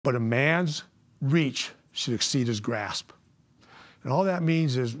but a man's reach should exceed his grasp. And all that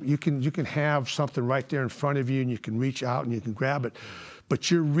means is you can have something right there in front of you and you can reach out and you can grab it, but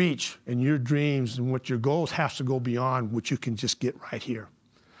your reach and your dreams and what your goals have to go beyond what you can just get right here.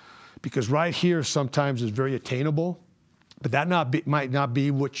 Because right here sometimes is very attainable, but that might not be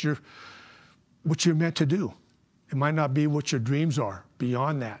what you're meant to do. It might not be what your dreams are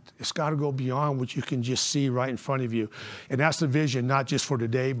beyond that. It's got to go beyond what you can just see right in front of you. And that's the vision, not just for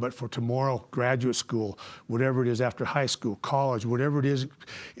today, but for tomorrow, graduate school, whatever it is after high school, college, whatever it is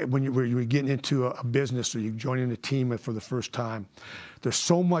when you're getting into a business or you're joining a team for the first time. There's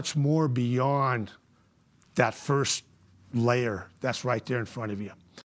so much more beyond that first layer that's right there in front of you.